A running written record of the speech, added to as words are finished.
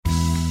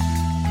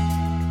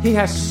He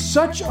has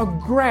such a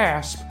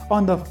grasp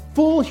on the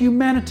full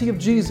humanity of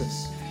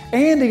Jesus,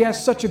 and he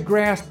has such a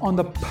grasp on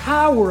the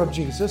power of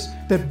Jesus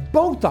that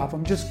both of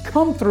them just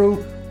come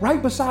through right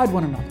beside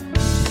one another.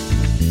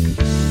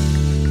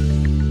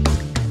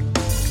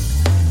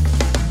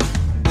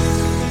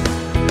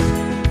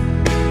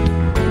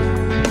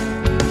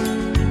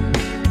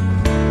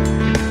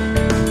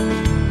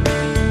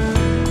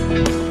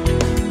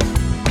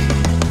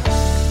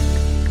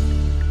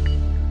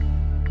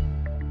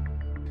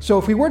 So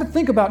if we were to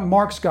think about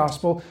Mark's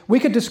gospel, we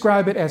could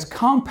describe it as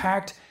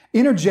compact,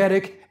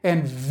 energetic,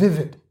 and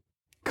vivid.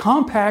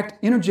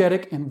 Compact,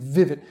 energetic, and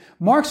vivid.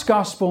 Mark's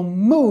gospel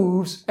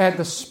moves at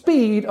the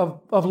speed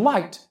of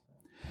light.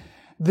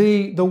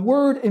 The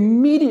word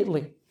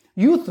immediately,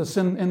 euthus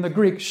in the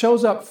Greek,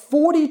 shows up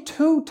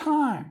 42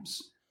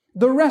 times.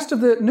 The rest of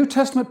the New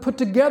Testament put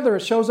together,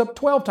 it shows up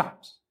 12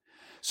 times.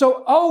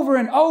 So over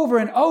and over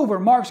and over,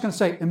 Mark's going to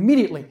say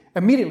immediately,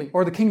 immediately,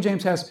 or the King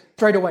James has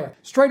straight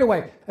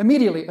away,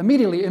 immediately,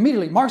 immediately,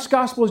 immediately. Mark's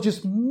gospel is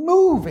just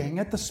moving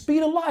at the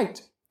speed of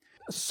light.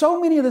 So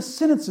many of the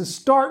sentences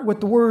start with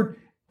the word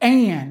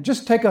and.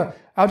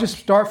 I'll just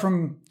start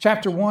from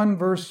chapter 1,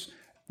 verse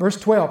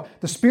 12.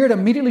 The Spirit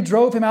immediately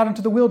drove him out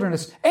into the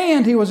wilderness,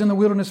 and he was in the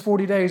wilderness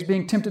 40 days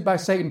being tempted by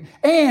Satan,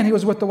 and he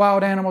was with the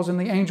wild animals, and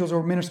the angels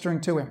were ministering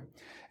to him.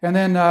 And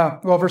then,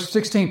 verse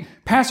 16,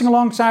 passing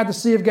alongside the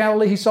Sea of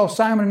Galilee, he saw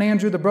Simon and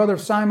Andrew, the brother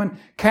of Simon,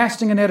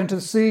 casting a net into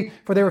the sea,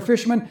 for they were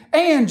fishermen.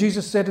 And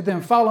Jesus said to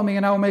them, follow me,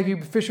 and I will make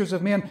you fishers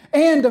of men.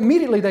 And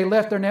immediately they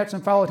left their nets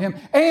and followed him.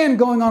 And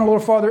going on a little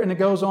farther, and it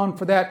goes on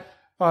for that,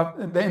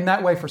 in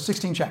that way for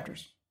 16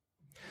 chapters.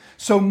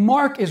 So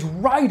Mark is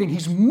writing,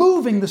 he's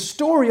moving the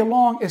story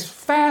along as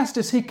fast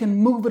as he can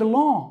move it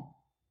along.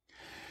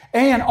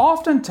 And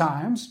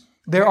oftentimes,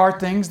 there are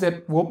things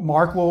that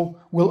Mark will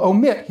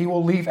omit, he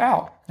will leave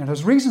out. And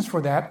there's reasons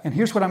for that, and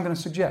here's what I'm going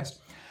to suggest.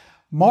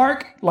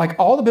 Mark, like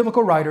all the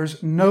biblical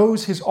writers,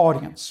 knows his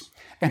audience,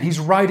 and he's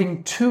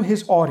writing to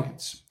his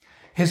audience.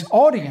 His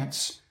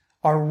audience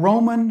are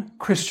Roman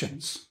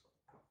Christians.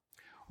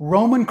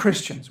 Roman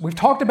Christians. We've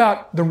talked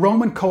about the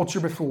Roman culture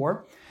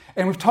before,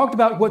 and we've talked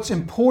about what's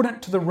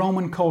important to the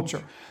Roman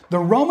culture. The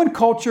Roman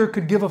culture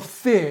could give a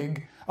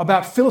fig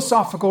about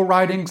philosophical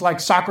writings like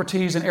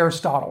Socrates and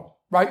Aristotle,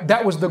 right?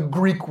 That was the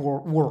Greek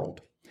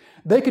world.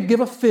 They could give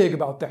a fig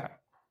about that.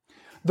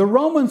 The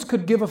Romans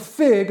could give a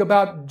fig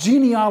about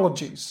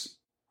genealogies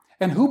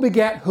and who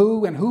begat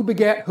who and who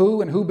begat who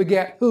and who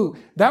begat who.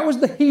 That was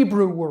the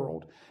Hebrew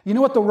world. You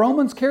know what the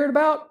Romans cared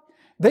about?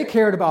 They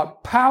cared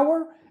about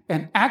power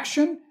and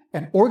action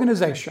and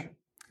organization.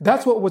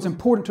 That's what was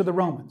important to the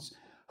Romans.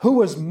 Who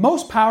was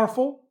most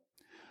powerful,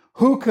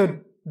 who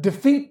could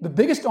defeat the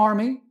biggest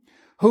army,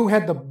 who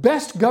had the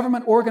best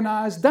government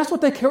organized. That's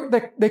what they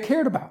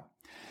cared about.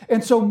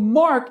 And so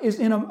Mark is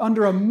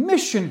under a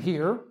mission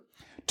here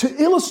to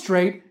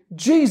illustrate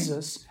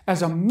Jesus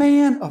as a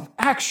man of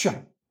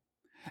action,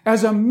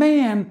 as a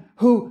man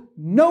who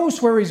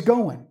knows where he's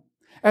going,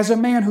 as a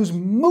man who's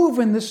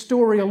moving this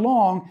story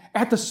along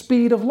at the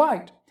speed of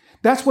light.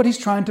 That's what he's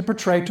trying to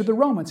portray to the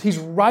Romans. He's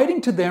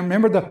writing to them,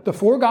 remember the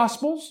four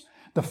Gospels,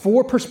 the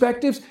four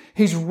perspectives.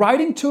 He's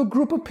writing to a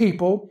group of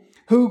people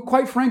who,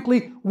 quite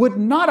frankly, would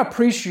not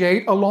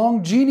appreciate a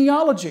long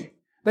genealogy.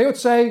 They would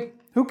say,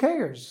 who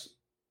cares?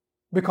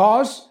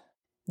 Because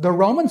the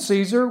Roman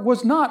Caesar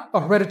was not a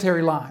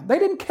hereditary line. They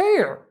didn't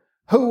care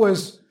who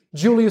was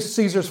Julius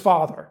Caesar's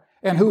father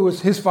and who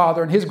was his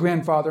father and his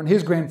grandfather and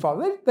his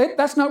grandfather.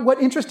 That's not what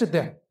interested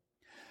them.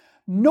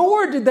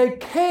 Nor did they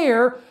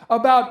care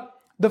about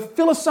the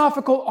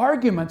philosophical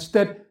arguments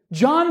that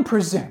John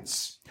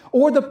presents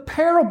or the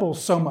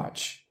parables so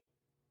much.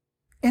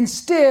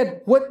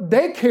 Instead, what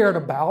they cared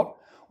about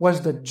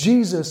was the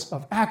Jesus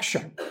of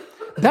action.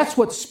 That's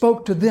what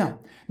spoke to them.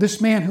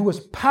 This man who was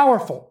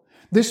powerful.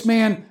 This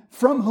man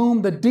from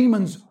whom the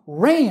demons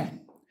ran.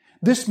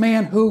 This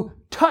man who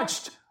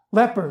touched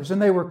lepers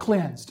and they were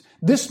cleansed.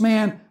 This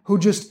man who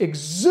just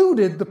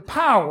exuded the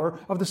power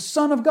of the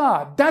Son of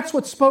God. That's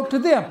what spoke to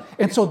them.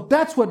 And so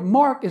that's what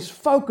Mark is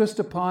focused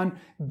upon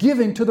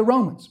giving to the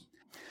Romans.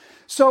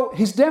 So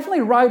he's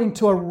definitely writing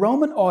to a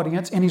Roman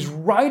audience, and he's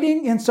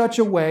writing in such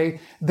a way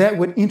that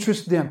would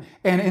interest them.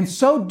 And in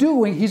so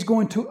doing, he's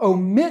going to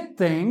omit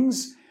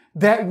things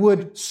that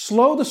would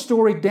slow the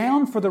story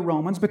down for the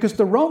Romans, because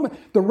the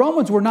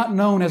Romans were not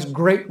known as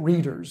great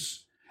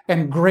readers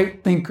and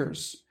great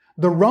thinkers.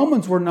 The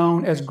Romans were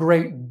known as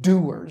great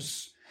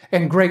doers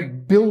and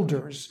great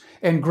builders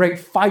and great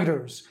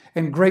fighters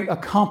and great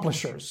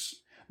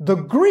accomplishers. The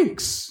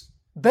Greeks,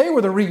 they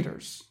were the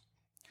readers.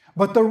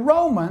 But the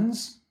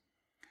Romans,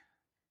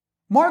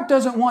 Mark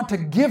doesn't want to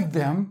give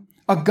them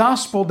a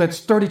gospel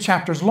that's 30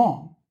 chapters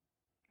long,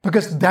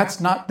 because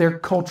that's not their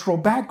cultural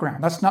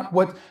background. That's not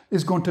what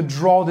is going to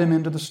draw them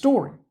into the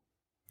story.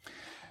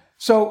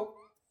 So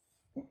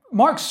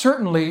Mark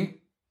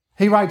certainly,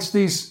 he writes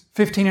these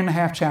 15 and a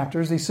half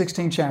chapters, these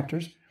 16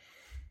 chapters.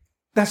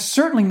 That's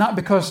certainly not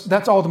because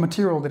that's all the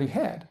material that he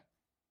had.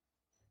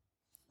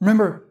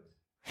 Remember,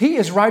 he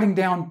is writing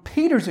down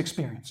Peter's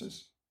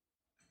experiences.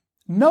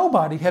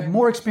 Nobody had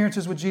more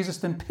experiences with Jesus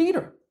than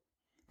Peter.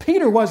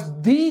 Peter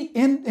was the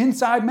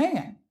inside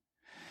man.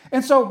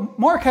 And so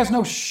Mark has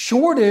no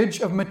shortage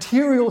of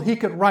material he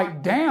could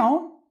write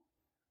down.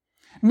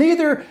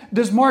 Neither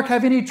does Mark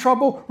have any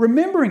trouble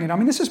remembering it. I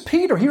mean, this is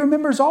Peter. He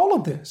remembers all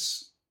of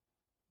this.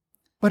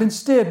 But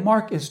instead,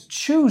 Mark is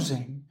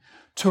choosing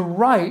to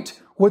write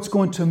what's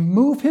going to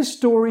move his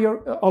story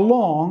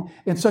along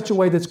in such a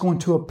way that's going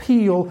to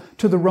appeal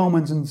to the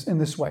Romans in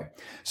this way.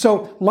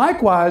 So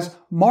likewise,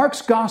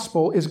 Mark's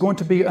gospel is going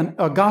to be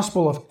a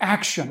gospel of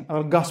action,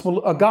 a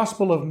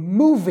gospel of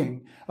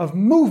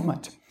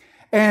movement.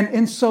 And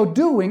in so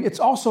doing, it's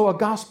also a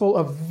gospel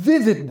of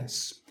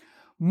vividness.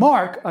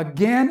 Mark,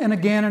 again and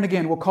again and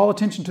again, we'll call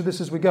attention to this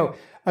as we go,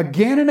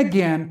 again and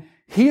again,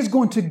 he is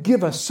going to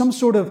give us some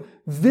sort of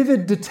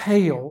vivid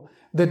detail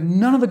that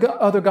none of the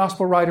other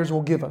gospel writers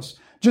will give us.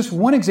 Just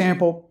one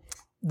example,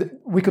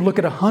 we could look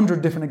at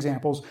 100 different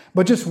examples,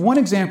 but just one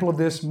example of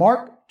this,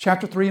 Mark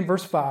chapter 3 and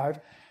verse 5,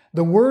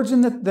 the words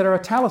that are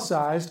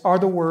italicized are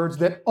the words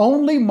that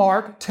only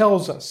Mark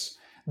tells us.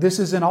 This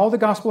is in all the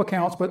gospel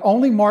accounts, but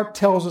only Mark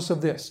tells us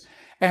of this.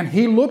 And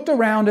he looked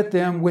around at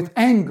them with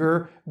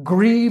anger,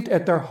 grieved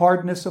at their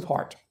hardness of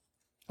heart.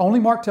 Only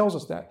Mark tells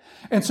us that.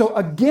 And so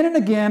again and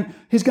again,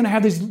 he's going to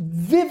have these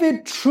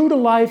vivid,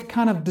 true-to-life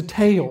kind of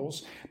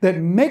details that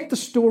make the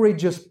story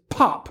just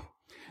pop,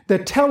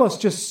 that tell us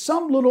just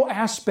some little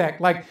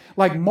aspect, like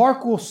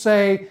Mark will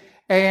say,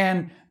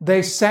 and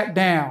they sat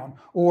down,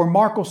 or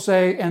Mark will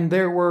say, and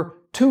there were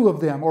two of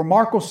them, or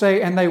Mark will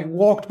say, and they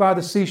walked by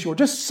the seashore.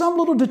 Just some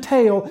little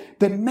detail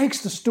that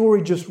makes the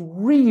story just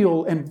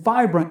real and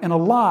vibrant and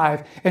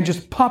alive and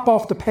just pop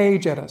off the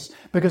page at us,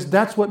 because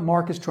that's what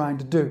Mark is trying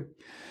to do.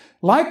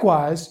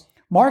 Likewise,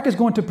 Mark is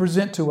going to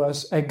present to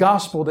us a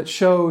gospel that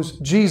shows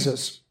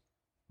Jesus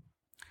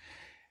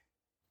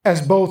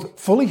as both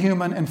fully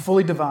human and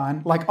fully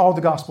divine, like all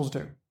the Gospels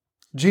do.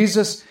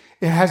 Jesus,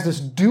 it has this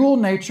dual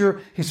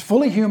nature. He's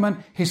fully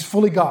human. He's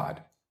fully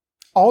God.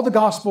 All the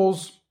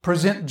Gospels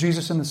present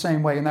Jesus in the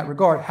same way in that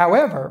regard.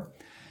 However,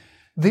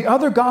 the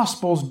other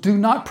Gospels do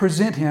not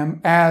present him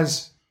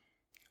as,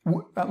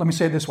 let me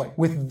say it this way,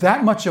 with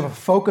that much of a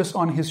focus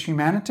on his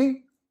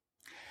humanity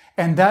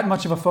and that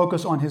much of a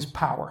focus on his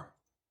power.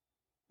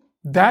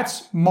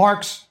 That's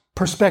Mark's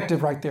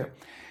perspective right there.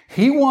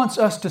 He wants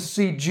us to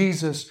see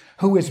Jesus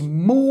who is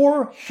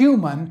more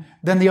human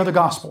than the other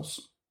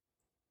Gospels.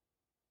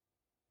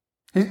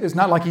 It's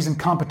not like he's in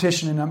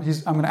competition and I'm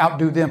going to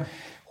outdo them.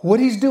 What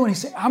he's doing, he's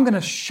saying, I'm going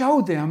to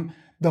show them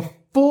the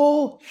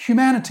full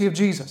humanity of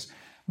Jesus.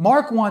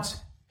 Mark wants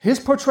his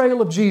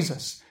portrayal of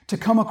Jesus to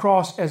come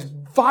across as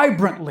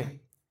vibrantly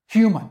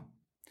human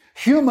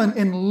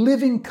in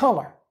living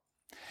color.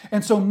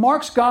 And so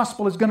Mark's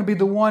gospel is going to be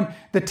the one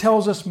that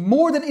tells us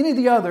more than any of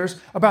the others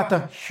about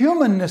the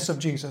humanness of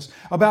Jesus,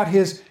 about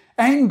his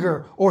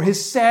anger or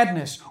his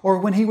sadness, or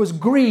when he was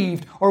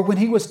grieved, or when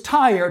he was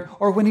tired,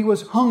 or when he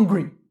was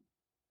hungry.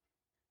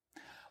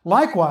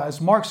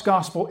 Likewise, Mark's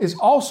gospel is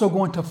also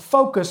going to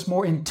focus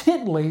more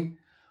intently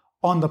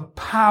on the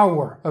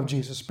power of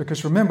Jesus,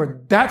 because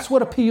remember, that's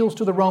what appeals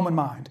to the Roman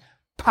mind.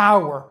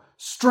 Power,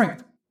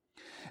 strength.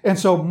 And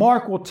so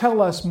Mark will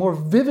tell us more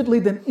vividly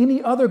than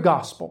any other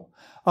gospel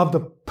of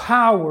the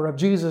power of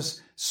Jesus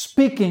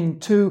speaking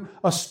to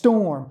a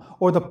storm,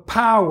 or the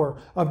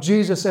power of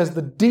Jesus as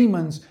the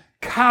demons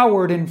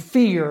cowered in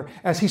fear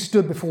as he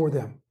stood before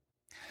them.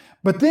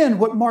 But then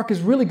what Mark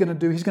is really going to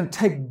do, he's going to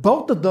take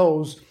both of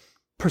those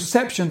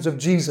perceptions of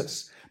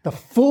Jesus, the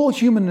full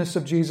humanness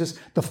of Jesus,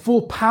 the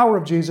full power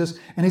of Jesus,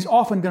 and he's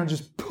often going to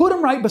just put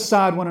them right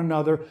beside one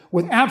another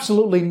with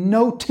absolutely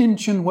no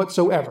tension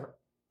whatsoever.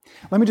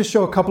 Let me just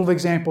show a couple of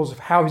examples of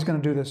how he's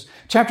going to do this.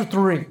 Chapter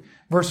 3,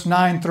 verse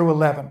 9 through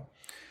 11.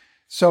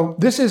 So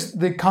this is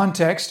the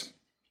context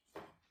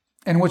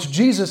in which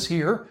Jesus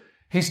here,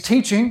 he's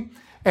teaching,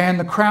 and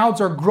the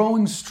crowds are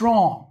growing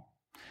strong.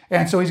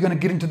 And so he's going to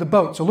get into the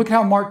boat. So look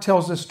how Mark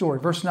tells this story.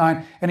 Verse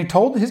 9, and he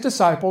told his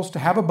disciples to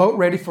have a boat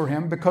ready for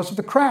him because of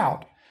the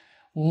crowd,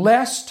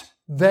 lest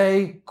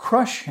they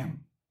crush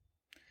him.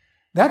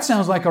 That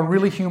sounds like a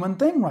really human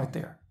thing right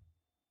there.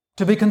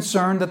 To be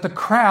concerned that the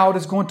crowd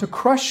is going to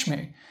crush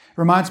me.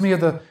 Reminds me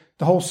of the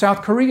whole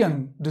South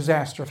Korean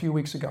disaster a few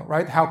weeks ago,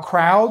 right? How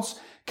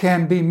crowds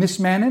can be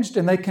mismanaged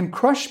and they can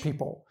crush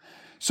people.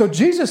 So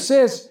Jesus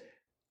says,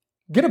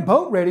 get a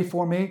boat ready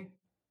for me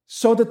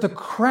so that the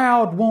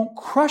crowd won't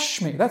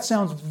crush me. That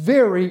sounds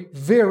very,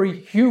 very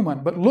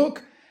human. But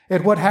look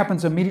at what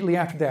happens immediately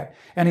after that.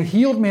 And he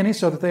healed many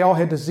so that they all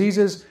had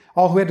diseases.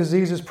 All who had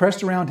diseases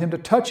pressed around him to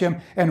touch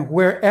him. And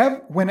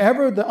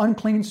whenever the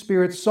unclean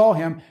spirits saw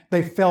him,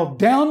 they fell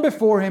down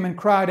before him and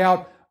cried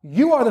out,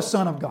 "You are the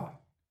Son of God."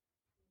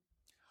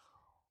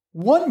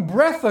 One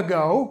breath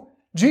ago,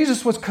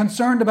 Jesus was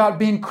concerned about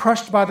being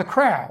crushed by the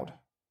crowd.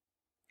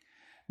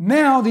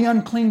 Now the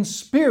unclean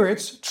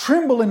spirits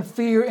tremble in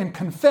fear and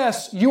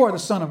confess, "You are the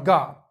Son of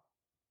God."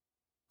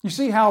 You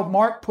see how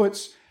Mark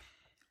puts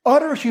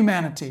utter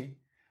humanity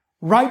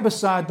right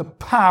beside the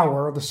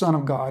power of the Son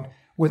of God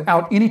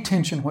without any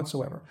tension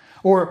whatsoever.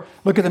 Or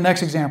look at the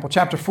next example,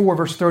 chapter 4,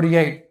 verse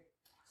 38.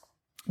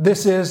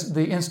 This is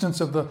the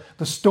instance of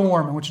the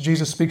storm in which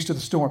Jesus speaks to the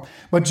storm.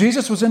 But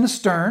Jesus was in the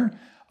stern,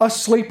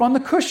 asleep on the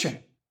cushion.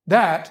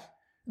 The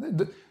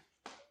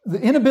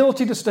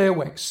inability to stay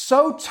awake.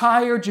 So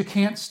tired you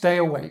can't stay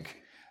awake.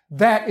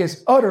 That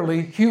is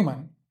utterly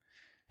human.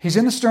 He's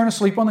in the stern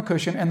asleep on the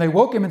cushion, and they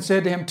woke him and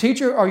said to him,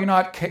 Teacher, do you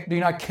not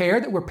care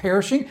that we're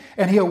perishing?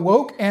 And he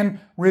awoke and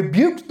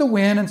rebuked the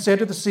wind and said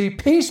to the sea,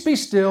 Peace, be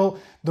still.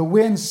 The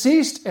wind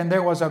ceased, and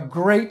there was a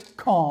great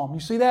calm. You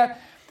see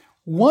that?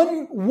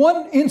 One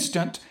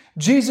instant,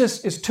 Jesus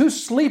is too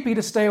sleepy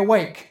to stay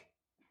awake,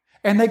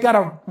 and they got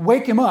to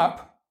wake him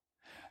up.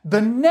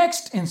 The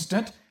next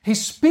instant,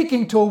 he's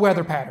speaking to a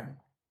weather pattern,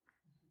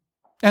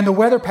 and the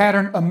weather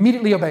pattern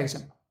immediately obeys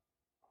him.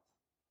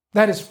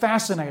 That is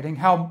fascinating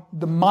how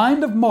the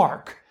mind of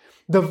Mark,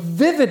 the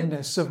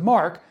vividness of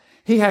Mark,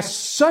 he has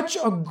such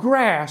a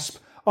grasp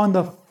on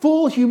the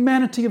full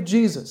humanity of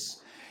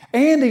Jesus.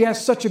 And he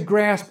has such a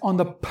grasp on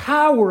the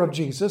power of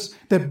Jesus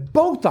that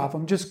both of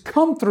them just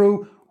come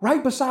through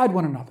right beside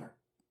one another.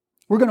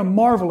 We're going to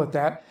marvel at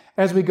that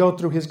as we go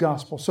through his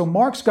gospel. So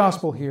Mark's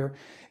gospel here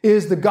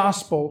is the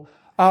gospel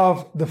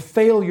of the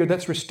failure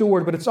that's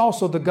restored, but it's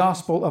also the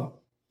gospel of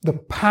the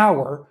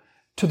power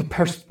to the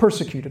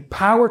persecuted.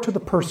 Power to the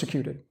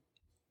persecuted.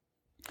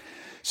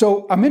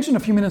 So I mentioned a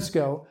few minutes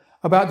ago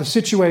about the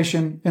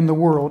situation in the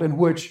world in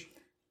which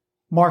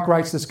Mark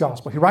writes this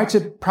gospel. He writes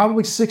it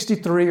probably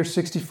 63 or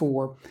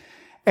 64,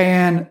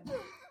 and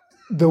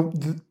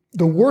the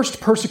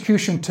worst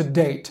persecution to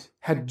date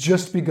had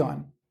just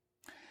begun.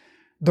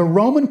 The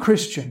Roman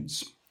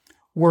Christians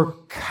were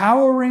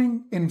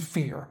cowering in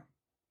fear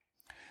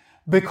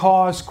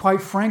because,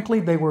 quite frankly,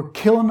 they were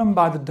killing them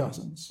by the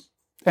dozens.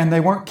 And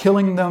they weren't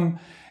killing them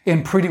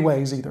in pretty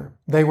ways either.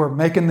 They were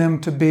making them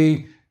to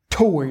be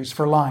toys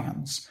for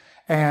lions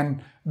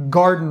and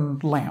garden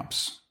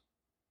lamps.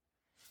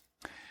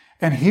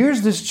 And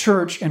here's this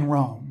church in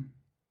Rome.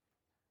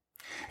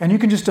 And you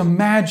can just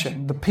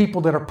imagine the people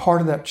that are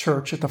part of that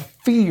church, at the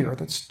fear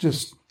that's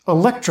just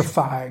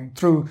electrifying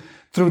through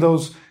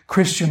those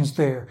Christians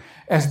there,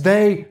 as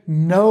they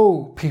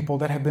know people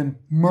that have been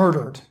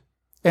murdered,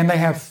 and they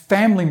have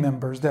family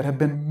members that have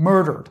been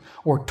murdered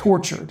or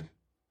tortured.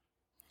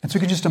 And so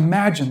you can just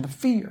imagine the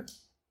fear.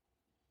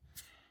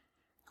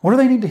 What do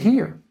they need to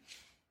hear?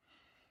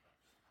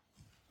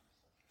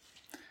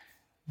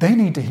 They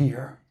need to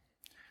hear,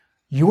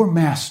 your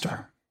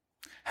master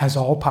has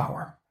all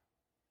power.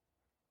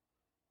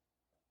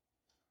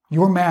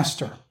 Your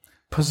master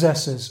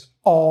possesses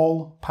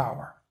all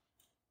power.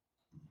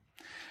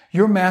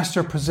 Your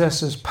master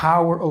possesses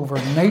power over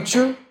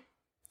nature.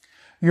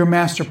 Your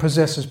master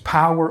possesses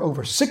power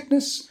over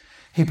sickness.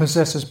 He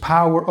possesses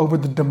power over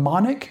the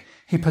demonic.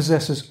 He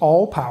possesses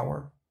all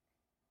power.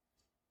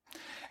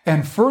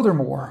 And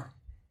furthermore,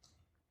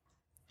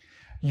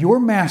 your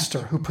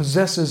master who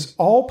possesses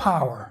all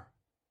power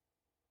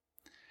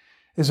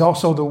is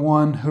also the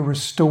one who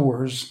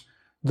restores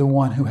the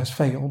one who has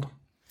failed.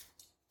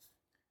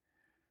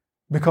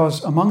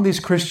 Because among these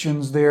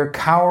Christians, they're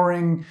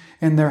cowering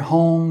in their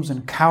homes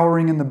and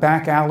cowering in the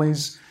back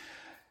alleys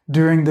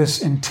during this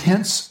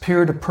intense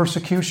period of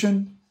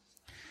persecution.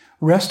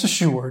 Rest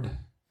assured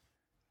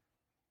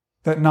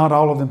that not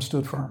all of them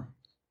stood firm.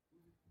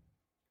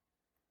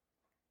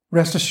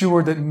 Rest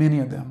assured that many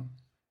of them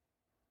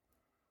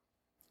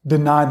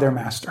denied their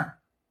master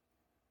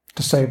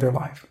to save their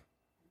life.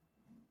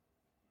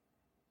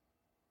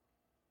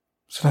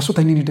 So that's what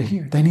they needed to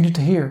hear. They needed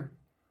to hear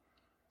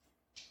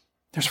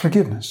there's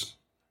forgiveness.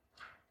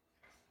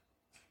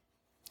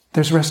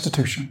 There's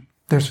restitution.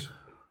 There's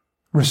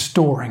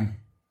restoring.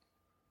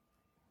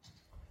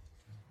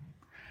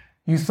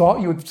 You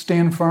thought you would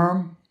stand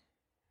firm?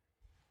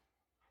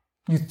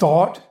 You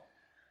thought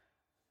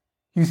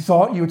you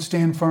would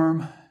stand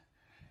firm,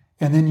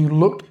 and then you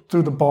looked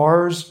through the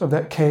bars of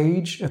that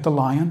cage at the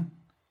lion,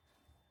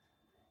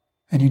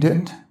 and you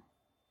didn't?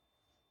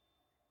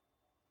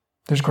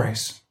 There's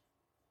grace.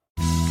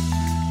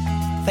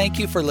 Thank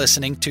you for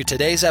listening to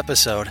today's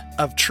episode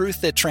of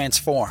Truth That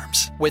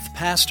Transforms with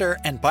pastor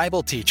and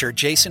Bible teacher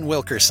Jason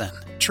Wilkerson.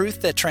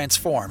 Truth That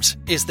Transforms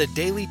is the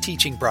daily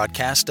teaching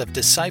broadcast of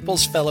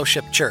Disciples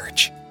Fellowship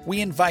Church.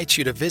 We invite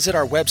you to visit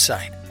our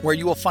website, where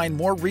you will find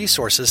more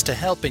resources to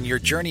help in your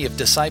journey of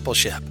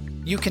discipleship.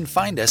 You can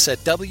find us at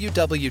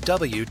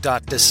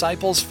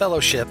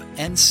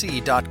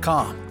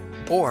www.disciplesfellowshipnc.com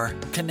or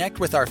connect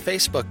with our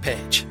Facebook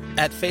page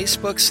at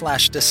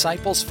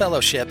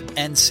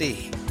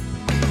Facebook/DisciplesFellowshipNC.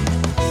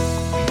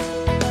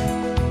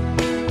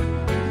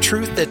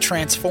 Truth That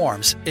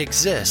Transforms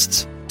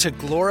exists to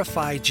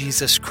glorify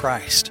Jesus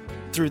Christ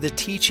through the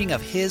teaching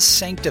of His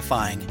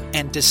sanctifying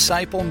and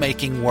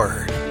disciple-making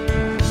Word.